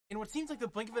In what seems like the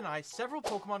blink of an eye, several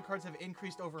Pokemon cards have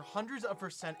increased over hundreds of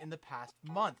 % in the past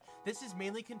month. This is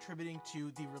mainly contributing to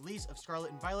the release of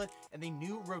Scarlet and Violet and the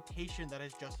new rotation that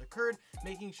has just occurred,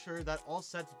 making sure that all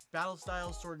sets, Battle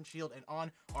Styles, Sword and Shield, and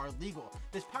on are legal.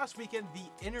 This past weekend,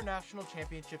 the International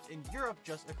Championships in Europe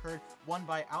just occurred, won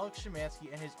by Alex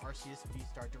Schemanske and his Arceus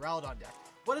VStar Duraludon deck.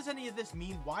 What does any of this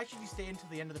mean? Why should you stay until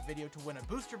the end of the video to win a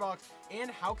booster box?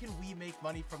 And how can we make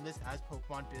money from this as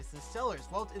Pokemon business sellers?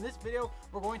 Well, in this video,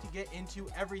 we're going to get into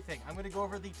everything. I'm going to go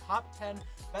over the top 10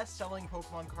 best-selling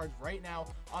Pokemon cards right now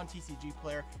on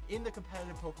tcgplayer in the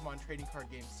competitive Pokemon trading card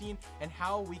game scene, and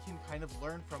how we can kind of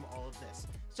learn from all of this.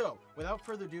 So, without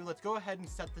further ado, let's go ahead and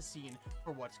set the scene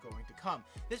for what's going to come.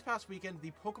 This past weekend,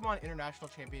 the Pokemon International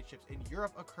Championships in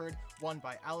Europe occurred, won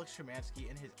by Alex Schemanske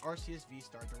and his Arceus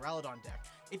VStar Duraludon deck.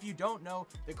 If you don't know,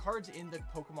 the cards in the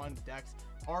Pokemon decks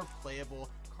are playable.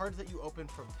 Cards that you open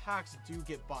from packs do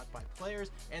get bought by players,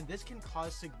 and this can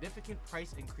cause significant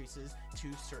price increases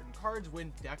to certain cards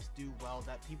when decks do well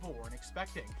that people weren't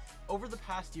expecting. Over the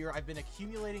past year, I've been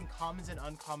accumulating commons and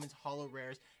uncommons, holo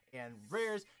rares, and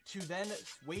rares to then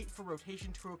wait for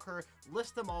rotation to occur,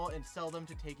 list them all, and sell them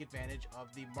to take advantage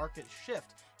of the market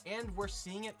shift. And we're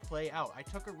seeing it play out. I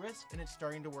took a risk and it's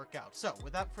starting to work out. So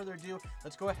without further ado,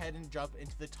 let's go ahead and jump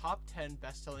into the top 10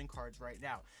 best-selling cards right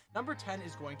now. Number 10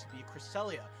 is going to be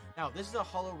Cresselia. Now, this is a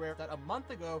holo rare that a month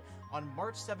ago on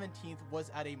March 17th was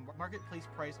at a marketplace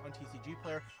price on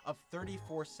TCGplayer of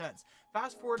 34 cents.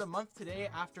 Fast forward a month today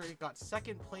after it got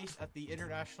second place at the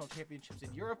International Championships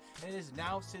in Europe, and it is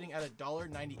now sitting at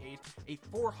 $1.98, a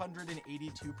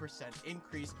 482%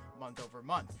 increase month over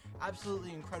month.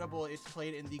 Absolutely incredible. It's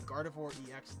played in the Gardevoir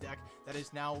EX deck that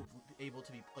is now able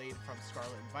to be played from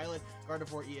Scarlet and Violet.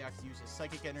 Gardevoir EX uses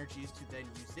Psychic Energies to then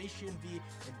use Zacian V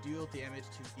and deal damage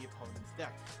to the opponent's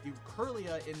deck. The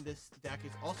Kirlia in this deck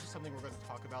is also something we're going to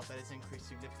talk about that has increased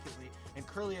significantly, and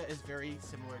Kirlia is very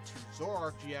similar to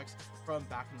Zoroark GX from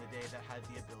back in the day that had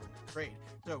the ability to trade.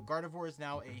 So Gardevoir is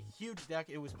now a huge deck.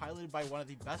 It was piloted by one of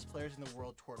the best players in the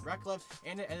world, Tord Reklev,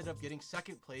 and it ended up getting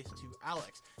second place to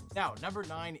Alex. Now, number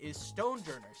 9 is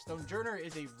Stonejourner. Stonejourner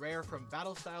is a rare from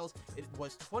Battle Styles. It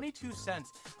was 22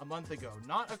 cents a month ago,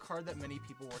 not a card that many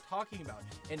people were talking about,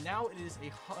 and now it is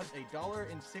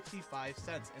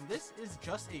 $1.65, and this is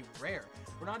just a rare.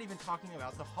 We're not even talking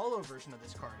about the holo version of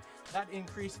this card. That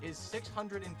increase is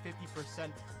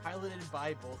 650%, piloted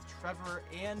by both Trevor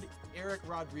and Eric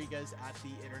Rodriguez at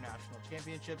the International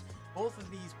Championships. Both of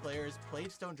these players played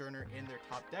Stonejourner in their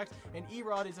top decks, and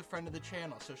Erod is a friend of the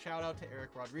channel, so shout out to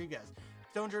Eric Rodriguez.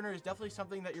 Stonejourner is definitely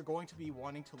something that you're going to be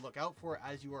wanting to look out for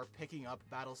as you are picking up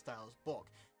Battle Styles bulk.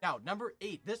 Now, number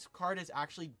 8, this card has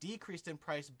actually decreased in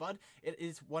price, but it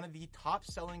is one of the top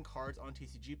selling cards on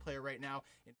TCGplayer right now.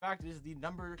 In fact, it is the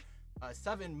number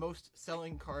 7 most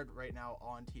selling card right now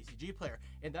on TCGplayer,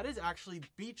 and that is actually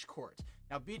Beach Court.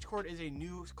 Now, Beach Court is a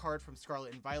new card from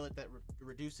Scarlet and Violet that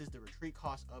reduces the retreat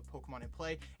cost of Pokemon in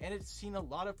play, and it's seen a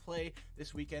lot of play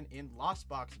this weekend in Lost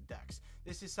Box decks.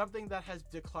 This is something that has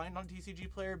declined on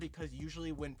TCGplayer because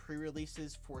usually when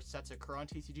pre-releases for sets occur on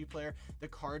TCGplayer, the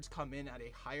cards come in at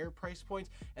a higher price point,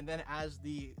 and then as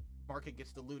the market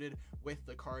gets diluted with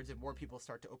the cards and more people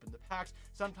start to open the packs,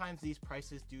 sometimes these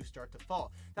prices do start to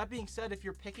fall. That being said, if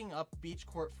you're picking up Beach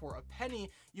Court for a penny,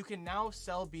 you can now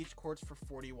sell Beach Courts for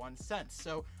 41 cents.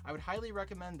 So I would highly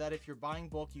recommend that if you're buying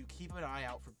bulk, you keep an eye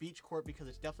out for Beach Court, because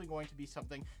it's definitely going to be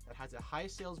something that has a high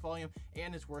sales volume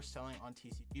and is worth selling on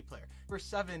TCGplayer. Number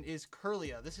 7 is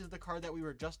Kirlia. This is the card that we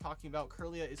were just talking about.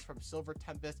 Kirlia is from Silver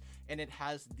Tempest, and it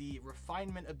has the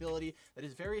refinement ability that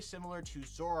is very similar to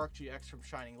Zoroark GX from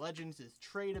Shining Legends. Is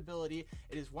trade ability.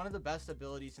 It is one of the best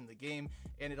abilities in the game,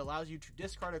 and it allows you to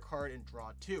discard a card and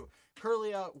draw 2.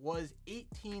 Kirlia was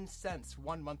 18 cents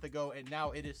 1 month ago, and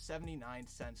now it is 79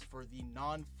 cents for the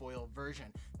non-foil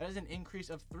version. That is an increase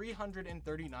of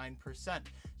 339%.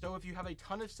 So if you have a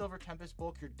ton of Silver Tempest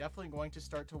bulk, you're definitely going to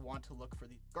start to want to look for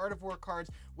the Gardevoir cards,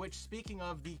 which, speaking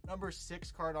of, the number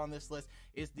 6 card on this list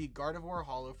is the Gardevoir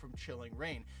Holo from Chilling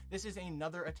Reign. This is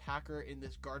another attacker in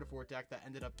this Gardevoir deck that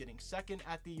ended up getting second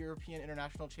at the European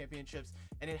International Championships,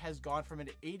 and it has gone from an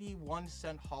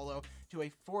 81-cent holo to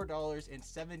a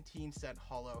 $4.17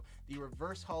 holo. The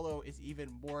reverse holo is even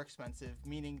more expensive,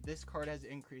 meaning this card has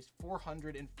increased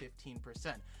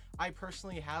 415%. I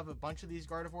personally have a bunch of these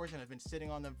Gardevoirs and have been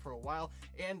sitting on them for a while,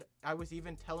 and I was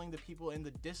even telling the people in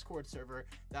the Discord server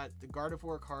that the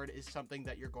Gardevoir card is something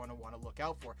that you're going to want to look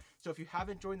out for. So if you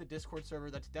haven't joined the Discord server,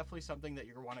 that's definitely something that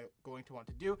you're going to want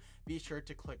to do. Be sure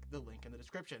to click the link in the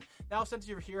description. Now, since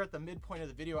you're here at the midpoint of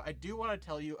the video, I do want to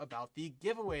tell you about the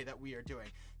giveaway that we are doing.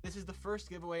 This is the first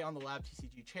giveaway on the Lab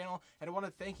TCG channel. channel, and I want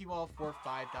to thank you all for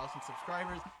 5,000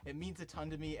 subscribers. It means a ton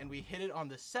to me, and we hit it on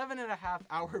the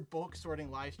 7.5-hour bulk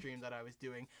sorting live stream that I was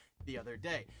doing the other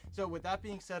day. So with that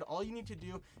being said, all you need to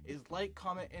do is like,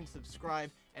 comment, and subscribe,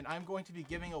 and I'm going to be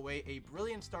giving away a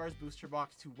Brilliant Stars booster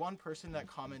box to one person that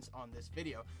comments on this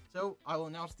video. So I will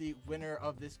announce the winner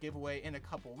of this giveaway in a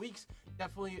couple weeks.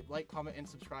 Definitely like, comment, and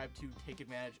subscribe to take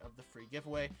advantage of the free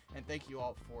giveaway, and thank you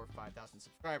all for 5,000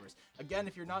 subscribers. Again,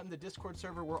 if you're not in the Discord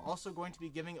server, we're also going to be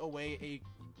giving away a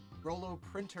Rolo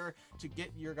printer to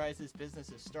get your guys'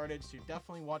 businesses started, so you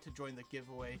definitely want to join the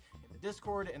giveaway in the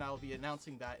Discord, and I'll be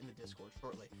announcing that in the Discord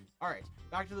shortly. Alright,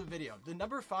 back to the video. The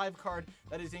number 5 card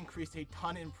that has increased a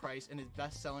ton in price and is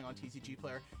best selling on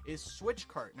tcgplayer is Switch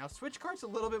Cart. Now, Switch Cart's a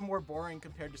little bit more boring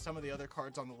compared to some of the other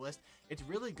cards on the list. It's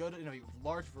really good in a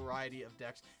large variety of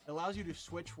decks. It allows you to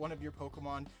switch one of your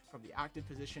Pokemon from the active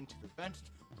position to the benched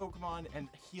Pokemon and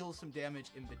heal some damage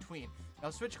in between. Now,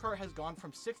 Switch Cart has gone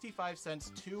from 65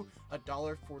 cents to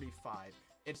 $1.45.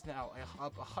 It's now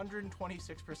up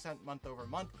 126% month over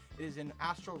month. It is in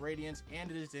Astral Radiance and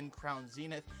it is in Crown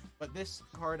Zenith, but this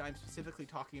card I'm specifically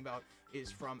talking about is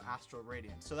from Astral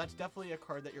Radiance. So that's definitely a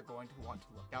card that you're going to want to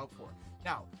look out for.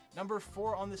 Now, number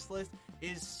 4 on this list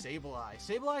is Sableye.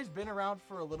 Sableye's been around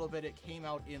for a little bit. It came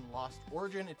out in Lost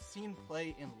Origin. It's seen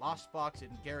play in Lost Box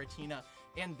and Giratina,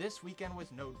 and this weekend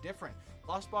was no different.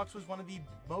 Lost Box was one of the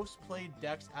most played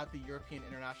decks at the European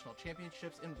International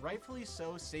Championships, and rightfully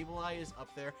so. Sableye is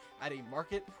up there at a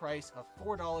market price of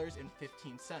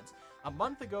 $4.15. A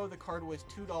month ago, the card was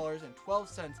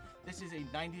 $2.12. This is a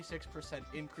 96%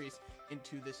 increase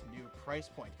into this new price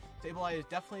point. Sableye is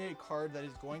definitely a card that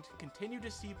is going to continue to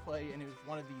see play, and it was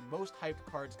one of the most hyped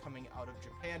cards coming out of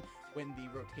Japan when the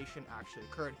rotation actually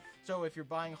occurred. So if you're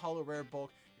buying Holo Rare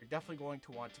bulk, you're definitely going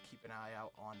to want to keep an eye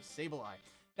out on Sableye.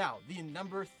 Now, the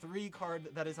number 3 card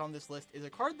that is on this list is a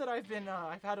card that I've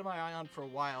had my eye on for a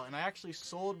while, and I actually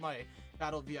sold my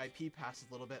Battle VIP Pass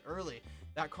a little bit early.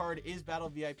 That card is Battle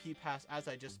VIP Pass, as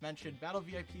I just mentioned. Battle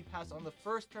VIP Pass on the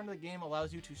first turn of the game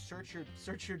allows you to search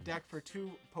your deck for 2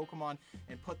 Pokemon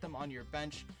and put them on your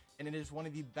bench, and it is one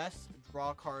of the best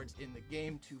draw cards in the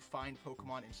game to find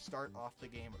Pokemon and start off the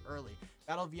game early.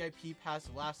 Battle VIP Pass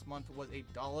last month was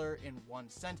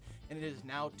 $1.01, and it is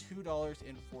now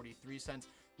 $2.43.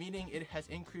 Meaning it has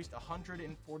increased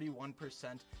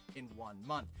 141% in 1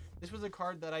 month. This was a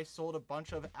card that I sold a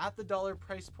bunch of at the $1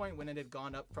 price point when it had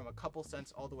gone up from a couple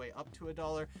cents all the way up to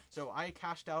 $1. So I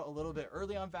cashed out a little bit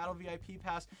early on Battle VIP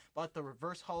Pass, but the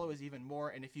reverse holo is even more.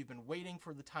 And if you've been waiting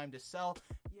for the time to sell,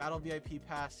 Battle VIP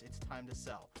Pass, it's time to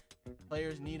sell.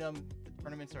 Players need them, the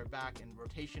tournaments are back, and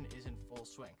rotation is in full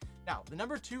swing. Now, the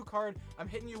number 2 card, I'm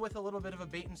hitting you with a little bit of a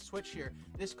bait and switch here.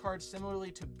 This card, similarly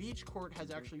to Beach Court,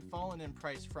 has actually fallen in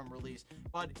price from release,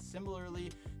 but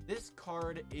similarly, this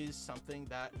card is something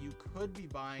that you could be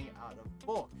buying out of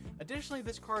bulk. Additionally,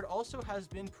 this card also has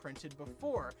been printed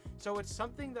before, so it's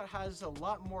something that has a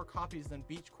lot more copies than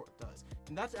Beach Court does,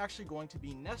 and that's actually going to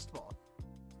be Nest Ball.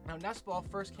 Now, Nest Ball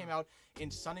first came out in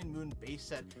Sun and Moon base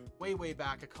set way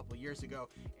back a couple years ago,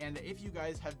 and if you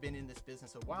guys have been in this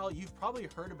business a while, you've probably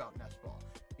heard about Nest Ball,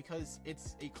 because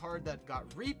it's a card that got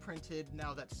reprinted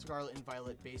now that Scarlet and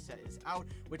Violet base set is out,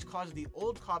 which caused the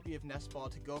old copy of Nest Ball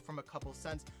to go from a couple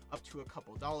cents up to a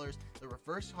couple dollars. The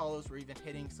reverse holos were even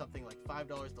hitting something like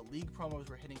 $5. The league promos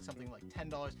were hitting something like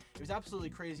 $10. It was absolutely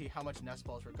crazy how much Nest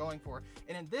Balls were going for,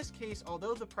 and in this case,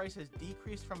 although the price has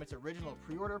decreased from its original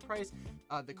pre-order price,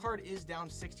 the card is down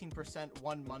 16%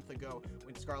 1 month ago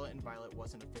when Scarlet and Violet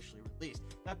wasn't officially released.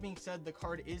 That being said, the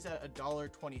card is at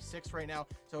 $1.26 right now,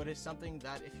 so it is something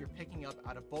that if you're picking up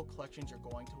out of bulk collections,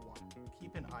 you're going to want to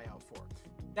keep an eye out for.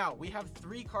 Now, we have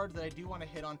 3 cards that I do want to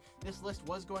hit on. This list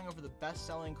was going over the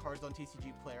best-selling cards on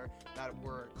tcgplayer that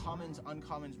were commons,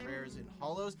 uncommons, rares, and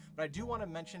holos, but I do want to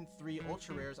mention 3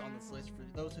 ultra rares on this list for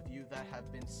those of you that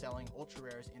have been selling ultra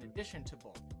rares in addition to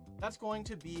bulk. That's going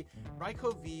to be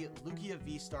Raikou V, Lugia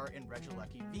V-Star, and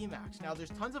Regieleki VMAX. Now, there's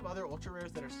tons of other ultra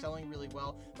rares that are selling really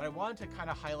well, but I wanted to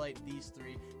kind of highlight these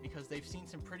 3 because they've seen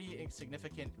some pretty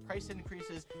significant price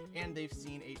increases and they've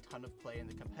seen a ton of play in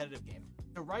the competitive game.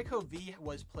 The Raikou V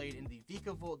was played in the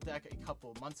Vikavolt deck a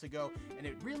couple months ago, and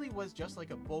it really was just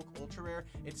like a bulk ultra rare.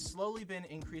 It's slowly been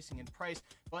increasing in price,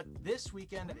 but this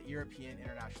weekend at European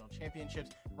International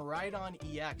Championships, Miraidon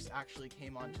EX actually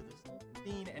came onto this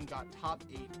scene and got top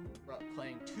 8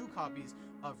 playing 2 copies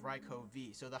of Raikou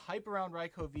V. So the hype around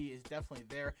Raikou V is definitely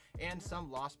there, and some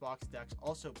Lost Box decks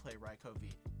also play Raikou V.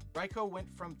 Raikou went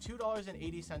from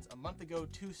 $2.80 a month ago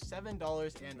to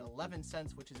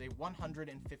 $7.11, which is a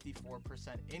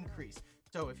 154% increase.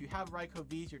 So if you have Raikou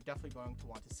Vs, you're definitely going to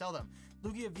want to sell them.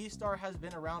 Lugia VStar has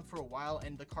been around for a while,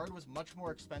 and the card was much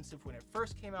more expensive when it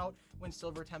first came out, when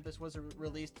Silver Tempest was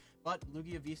released, but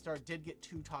Lugia VStar did get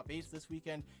 2 top 8s this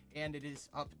weekend, and it is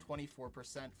up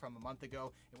 24% from a month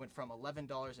ago. It went from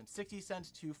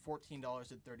 $11.60 to $14.34.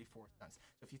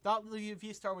 So if you thought Lugia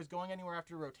VStar was going anywhere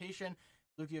after rotation,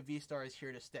 Lugia VStar is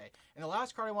here to stay. And the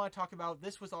last card I want to talk about,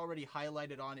 this was already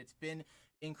highlighted on. It's been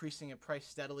increasing in price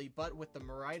steadily, but with the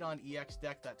Miraidon EX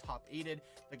deck that top 8'd,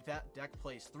 that deck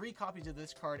plays 3 copies of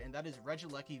this card, and that is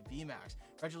Regieleki VMAX.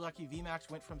 Regieleki VMAX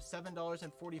went from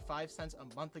 $7.45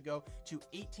 a month ago to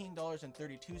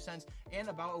 $18.32, and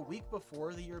about a week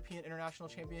before the European International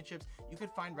Championships, you could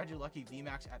find Regieleki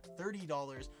VMAX at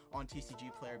 $30 on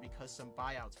tcgplayer because some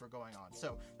buyouts were going on.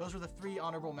 So those were the 3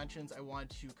 honorable mentions I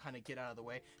wanted to kind of get out of the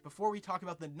way before we talk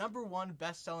about the #1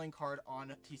 best-selling card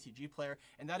on tcgplayer,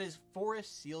 and that is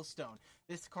Forest Sealstone.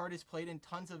 This card is played in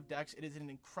tons of decks. It is an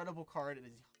incredible card. It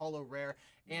is holo rare,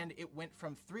 and it went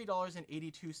from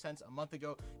 $3.82 a month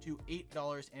ago to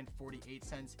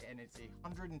 $8.48, and it's a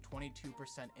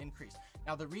 122% increase.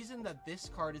 Now, the reason that this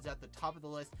card is at the top of the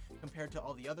list compared to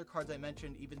all the other cards I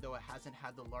mentioned, even though it hasn't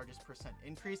had the largest percent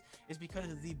increase, is because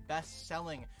it's the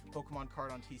best-selling Pokemon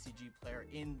card on tcgplayer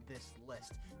in this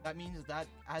list. That means that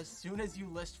as soon as you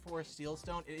list Forest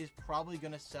Sealstone, it is probably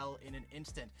going to sell in an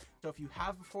instant. So if you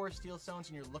have Forest Sealstones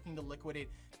and you're looking to liquidate,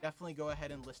 definitely go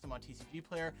ahead and list them on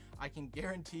tcgplayer. I can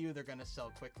guarantee you they're going to sell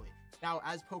quickly. Now,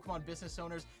 as Pokemon business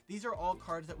owners, these are all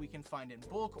cards that we can find in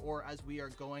bulk, or as we are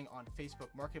going on Facebook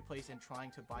Marketplace and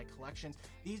trying to buy collections,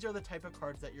 these are the type of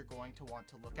cards that you're going to want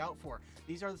to look out for.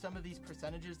 These are some of these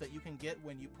percentages that you can get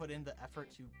when you put in the effort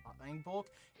to buying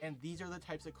bulk, and these are the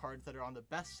types of cards that are on the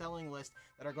best-selling list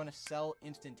that are going to sell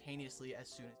instantaneously as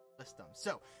soon as list them.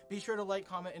 So be sure to like,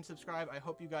 comment, and subscribe. I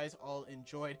hope you guys all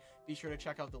enjoyed. Be sure to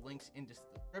check out the links in the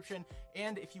description.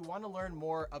 And if you want to learn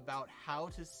more about how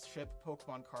to ship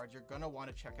Pokemon cards, you're going to want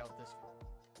to check out this video.